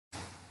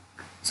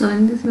So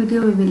in this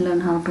video we will learn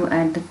how to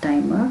add the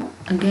timer.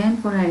 Again,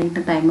 for adding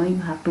the timer you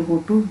have to go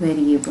to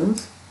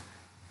variables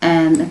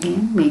and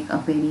again make a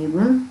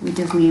variable which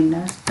is named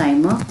as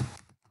timer,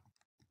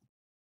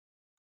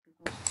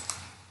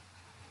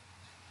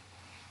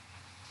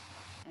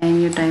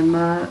 and your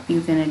timer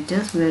you can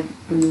adjust where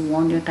do you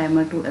want your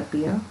timer to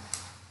appear.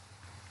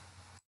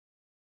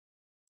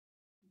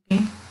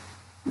 Okay,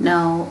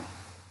 now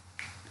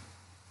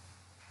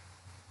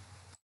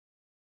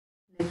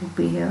let it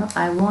be here.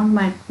 I want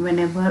my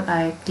whenever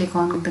I click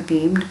on the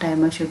game the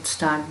timer should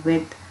start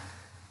with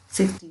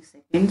 60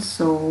 seconds.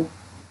 So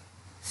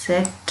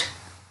set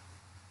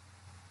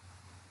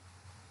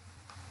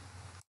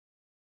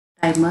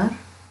timer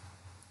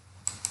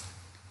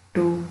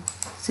to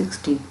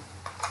 60,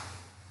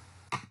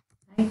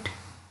 right?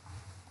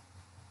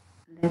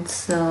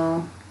 Let's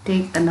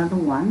take another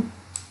one.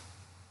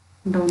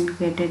 Don't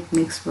get it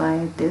mixed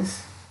by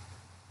this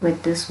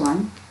with this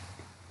one.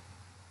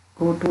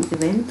 Go to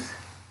events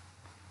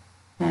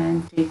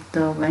and take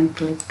the when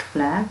clicked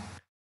flag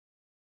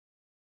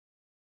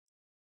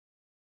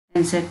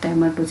and set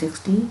timer to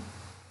 60,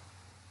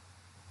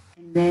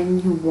 and then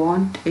you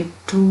want it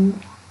to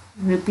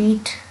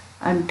repeat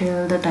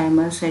until the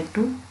timer set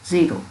to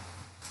 0.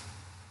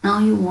 Now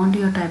you want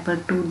your timer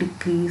to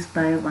decrease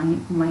by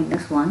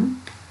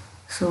 -1,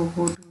 so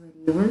go to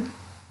variable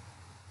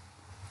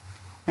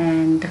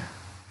and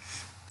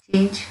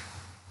change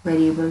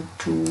variable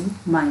to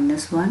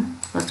 -1.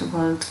 First of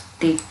all,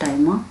 take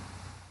timer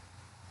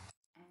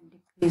and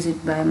decrease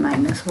it by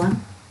 -1.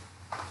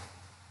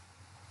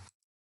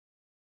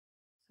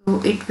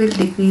 So it will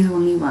decrease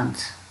only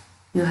once.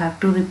 You have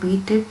to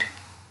repeat it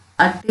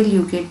until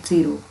you get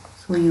 0.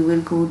 So you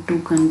will go to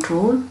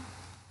control,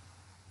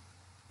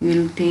 you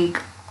will take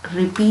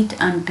repeat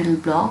until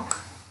block,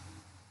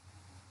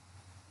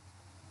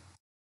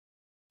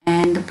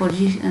 and the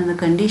position and the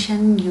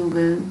condition you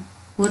will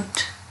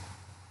put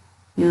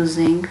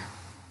using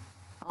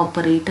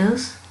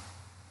operators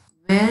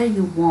where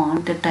you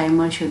want the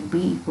timer should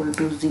be equal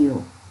to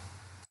 0.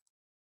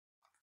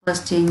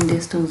 First change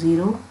this to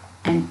 0,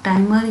 and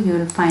timer you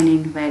will find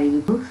in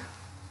variables.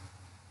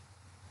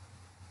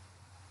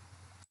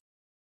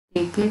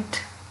 Take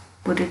it,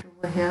 put it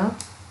over here,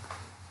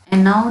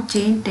 and now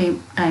change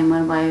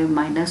timer by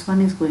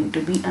 -1 is going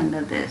to be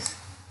under this,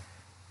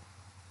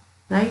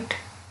 right?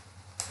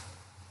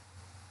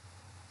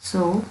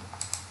 So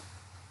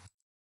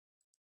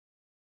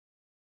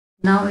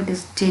now it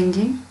is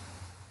changing.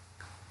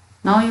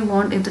 Now you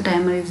want if the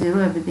timer is 0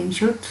 everything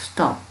should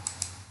stop,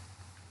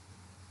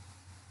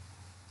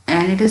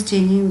 and it is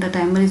changing. The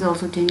timer is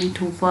also changing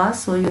too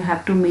fast, so you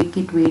have to make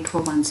it wait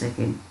for 1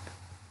 second.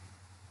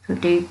 So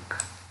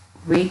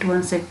wait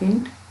 1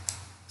 second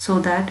so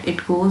that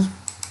it goes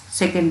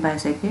second by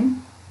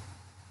second,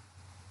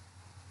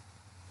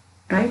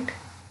 right?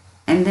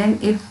 And then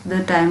if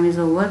the time is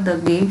over the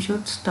game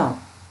should stop,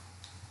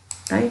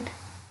 right?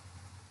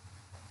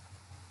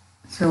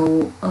 So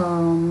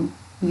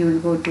you will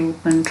go to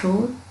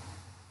control,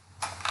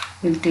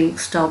 you'll take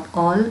stop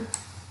all,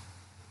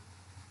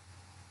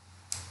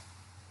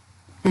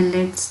 and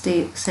let's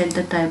set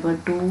the timer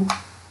to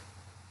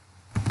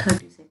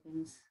 30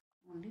 seconds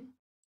only.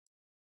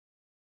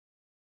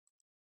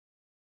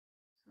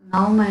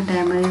 Now my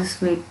timer is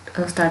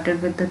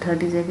started with the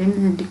 30 seconds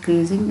and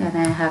decreasing, and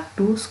I have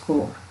to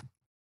score.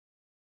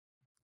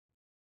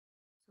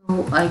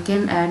 So I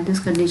can add this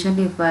condition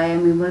if I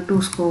am able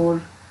to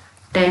score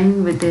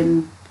 10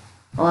 within,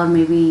 or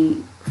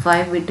maybe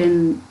 5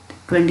 within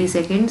 20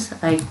 seconds,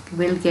 I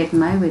will get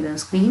my winner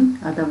screen,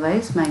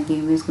 otherwise my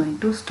game is going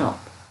to stop.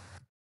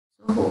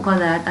 So for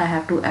that I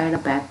have to add a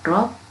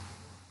backdrop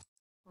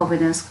for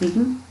winner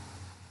screen.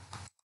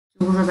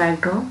 Choose a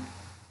backdrop.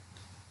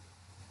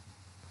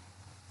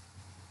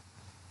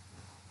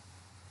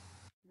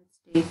 Let's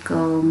take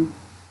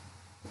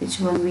which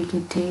one we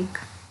can take.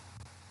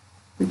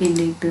 We can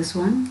take this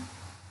one,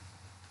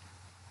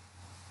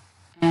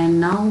 and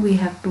now we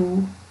have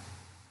to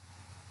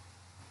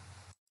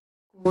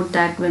code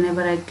that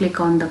whenever I click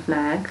on the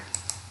flag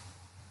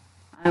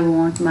I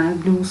want my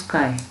blue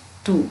sky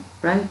too,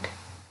 right?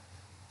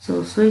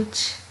 So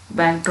switch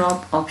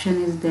backdrop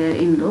option is there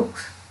in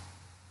looks.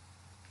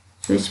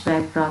 Switch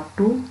backdrop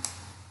to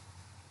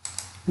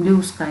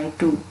blue sky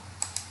too,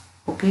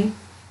 okay?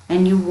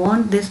 And you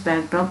want this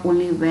backdrop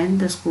only when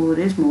the score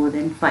is more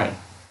than 5.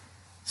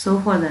 So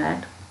for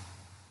that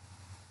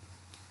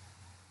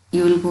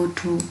you will go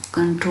to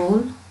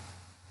control,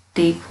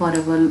 take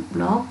forever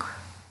block,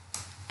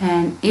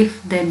 and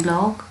if that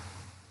block,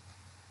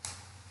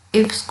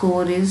 if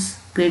score is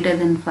greater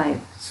than 5,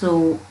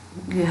 so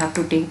you have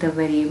to take the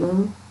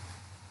variable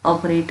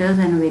operators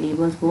and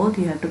variables both,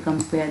 you have to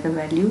compare the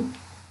value,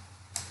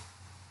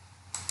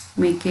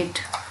 make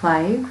it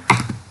 5,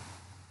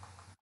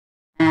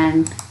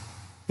 and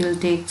you'll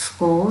take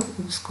score.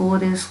 If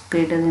score is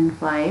greater than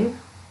 5,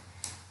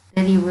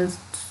 then you will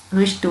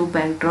switch to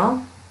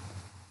backdrop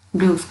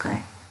blue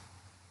sky.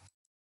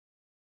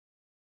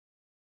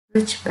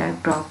 Switch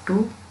backdrop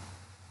to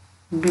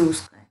blue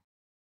sky,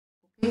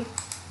 okay?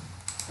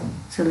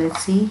 So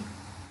let's see.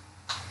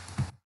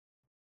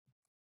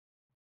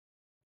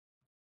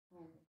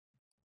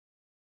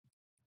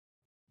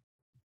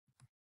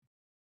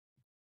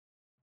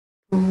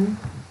 Two,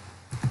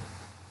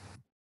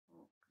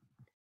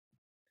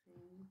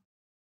 three,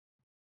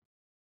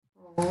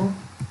 four,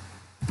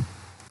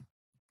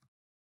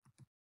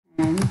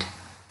 and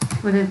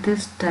but at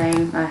this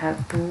time I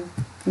have to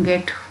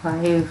get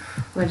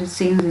 5, but it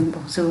seems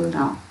impossible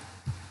now.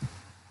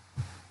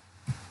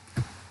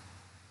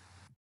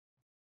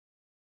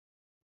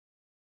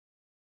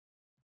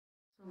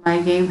 So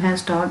my game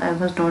has stopped. I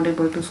was not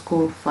able to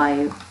score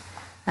 5.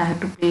 I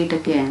had to play it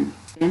again,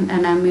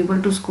 and I'm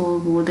able to score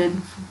more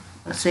than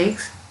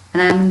 6,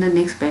 and I'm in the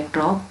next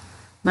backdrop.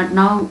 But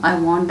now I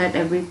want that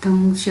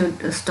everything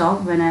should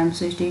stop when I'm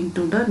switching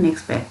to the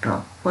next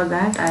backdrop. For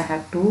that I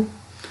have to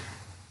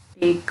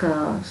take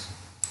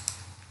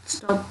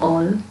stop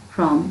all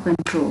from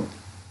control.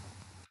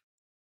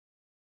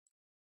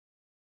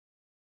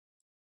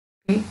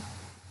 Okay,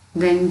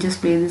 then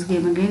just play this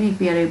game again. If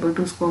you are able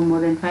to score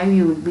more than 5,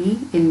 you will be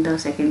in the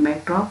second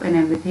backdrop and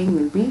everything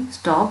will be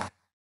stopped,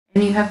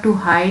 and you have to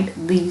hide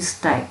these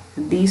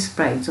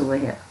sprites over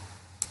here.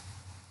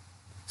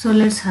 So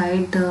let's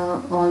hide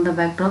all the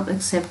backdrop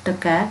except the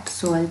cat.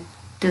 So I'll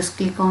just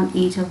click on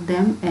each of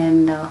them,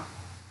 and I'll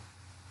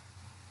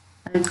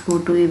go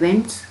to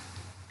events.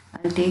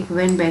 I'll take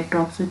when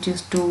backdrop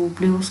switches to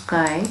blue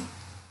sky.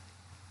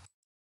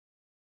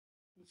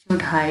 It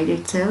should hide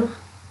itself.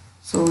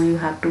 So you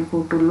have to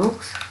go to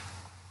looks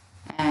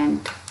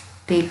and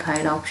take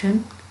hide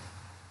option,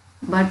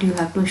 but you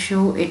have to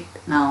show it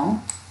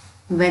now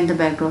when the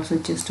backdrop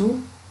switches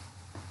to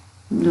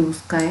blue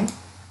sky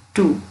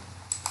 2.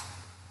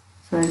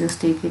 So I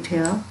just take it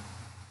here,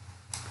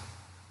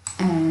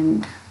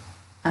 and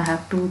I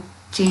have to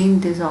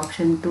change this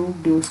option to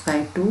blue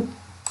sky 2.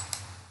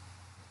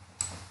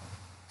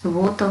 So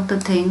both of the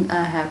thing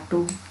I have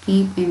to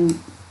keep in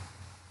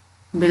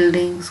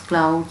buildings,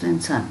 clouds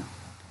and sun.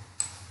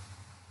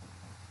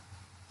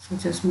 So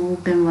just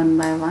move them one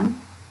by one.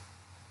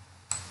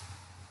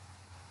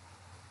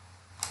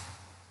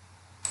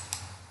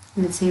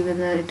 Let's see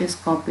whether it is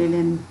copied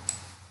in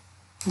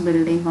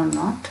building or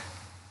not.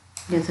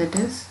 Yes, it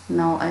is.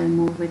 Now I'll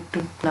move it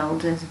to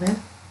clouds as well.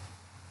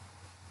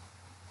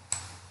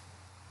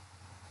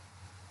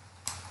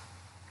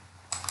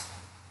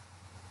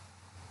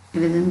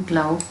 It is in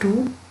cloud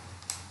 2.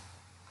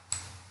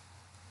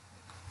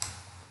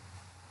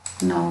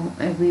 Now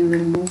we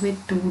will move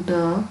it to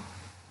the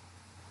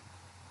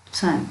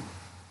sun.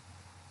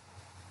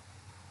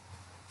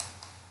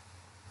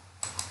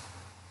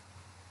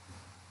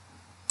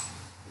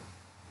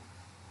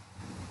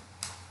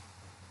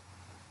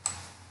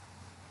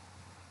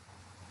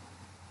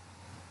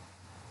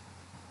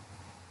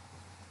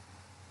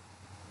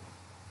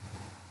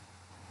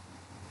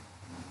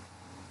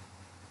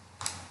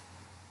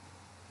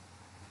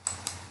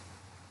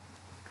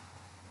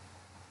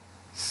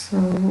 So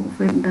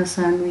with the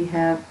sun we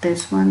have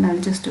this one. I'll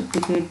just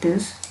duplicate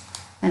this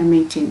and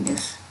make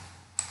changes.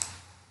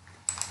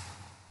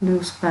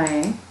 Blue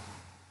sky,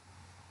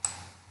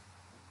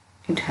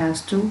 it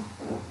has to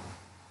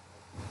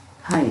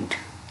hide.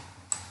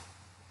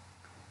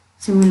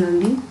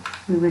 Similarly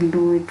we will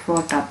do it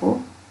for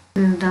tapo.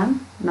 This is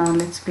done. Now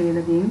let's play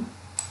the game.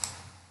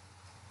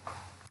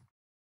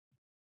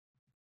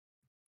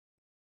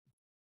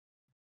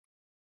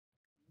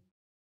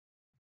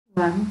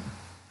 One,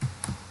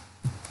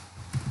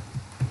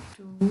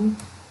 two,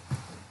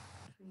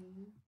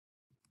 three,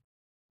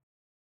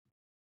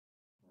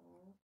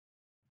 four,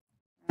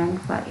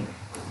 and 5.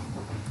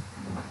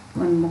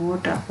 One more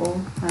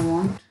tapo I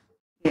want.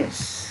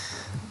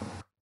 Yes.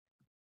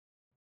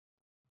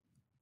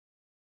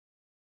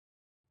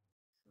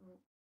 So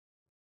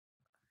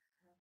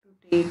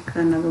to take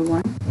another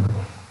one.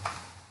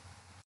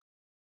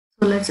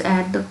 So let's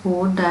add the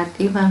code that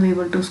if I'm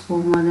able to score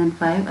more than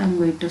 5, I'm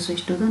going to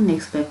switch to the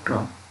next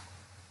backdrop.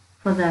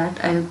 For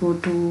that I'll go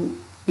to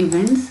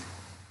events,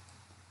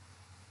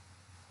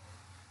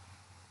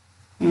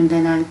 and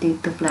then I'll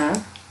take the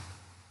flag.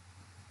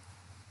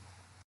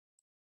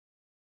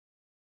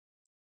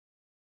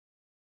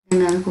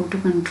 Then I'll go to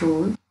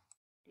control,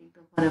 take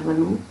the forever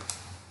loop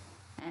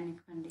and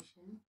if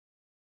condition.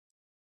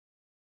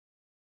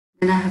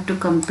 Then I have to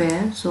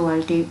compare, so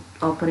I'll take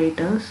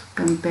operators,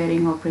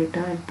 comparing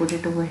operator, I'll put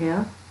it over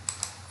here.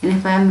 And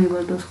if I am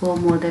able to score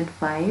more than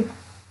 5,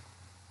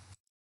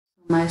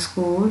 my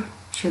score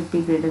should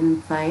be greater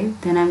than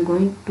 5, then I'm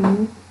going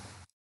to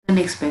the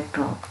next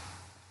backdrop.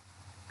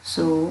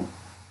 So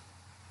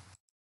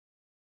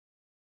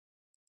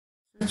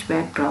switch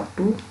backdrop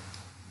to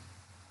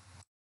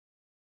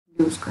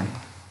blue sky.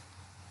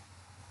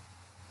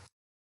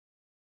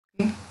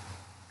 Okay,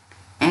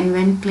 and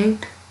when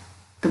clicked,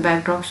 the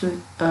backdrop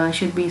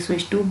should be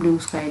switched to blue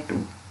sky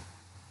 2.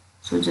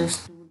 So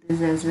just do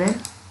this as well.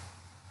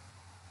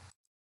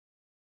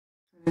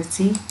 Let's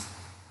see.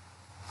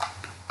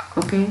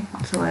 Okay,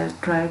 so I'll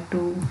try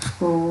to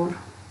score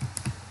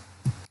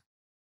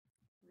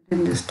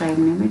within this time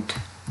limit.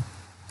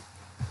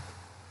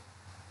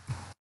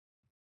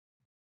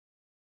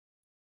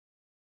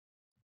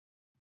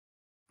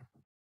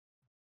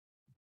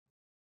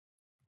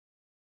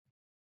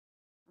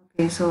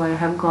 Okay, so I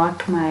have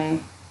got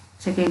my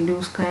second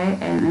blue sky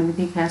and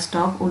everything has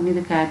stopped, only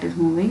the cat is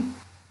moving.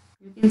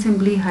 You can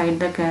simply hide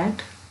the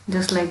cat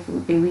just like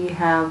we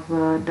have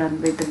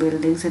done with the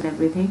buildings and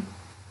everything.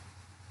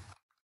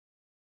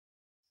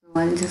 So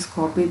I'll just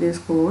copy this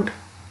code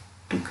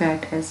to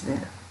cat as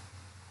well.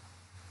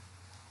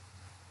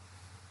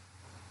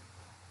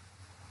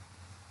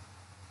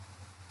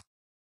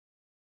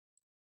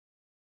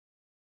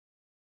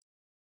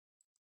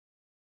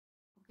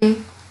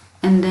 Okay,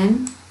 and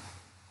then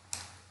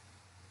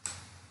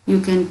you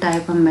can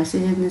type a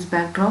message in this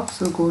backdrop.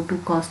 So go to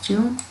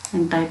costume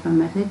and type a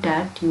message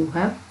that you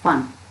have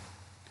fun.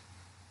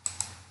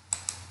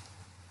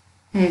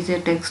 Here is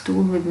a text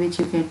tool with which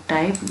you can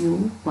type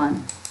you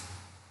won.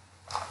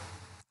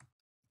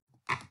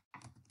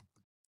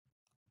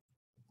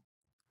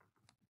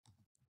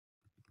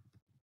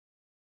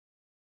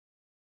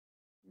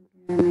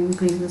 And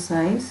increase the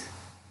size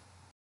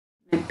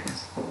like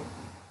this. So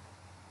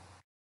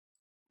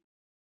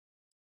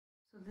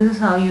this is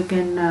how you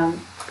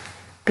can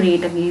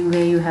create a game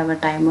where you have a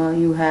timer,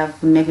 you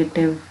have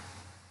negative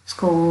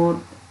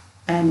score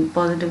and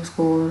positive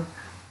score.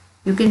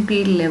 You can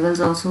create levels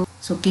also.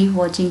 So keep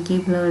watching,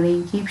 keep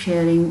learning, keep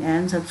sharing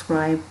and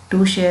subscribe.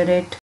 Do share it.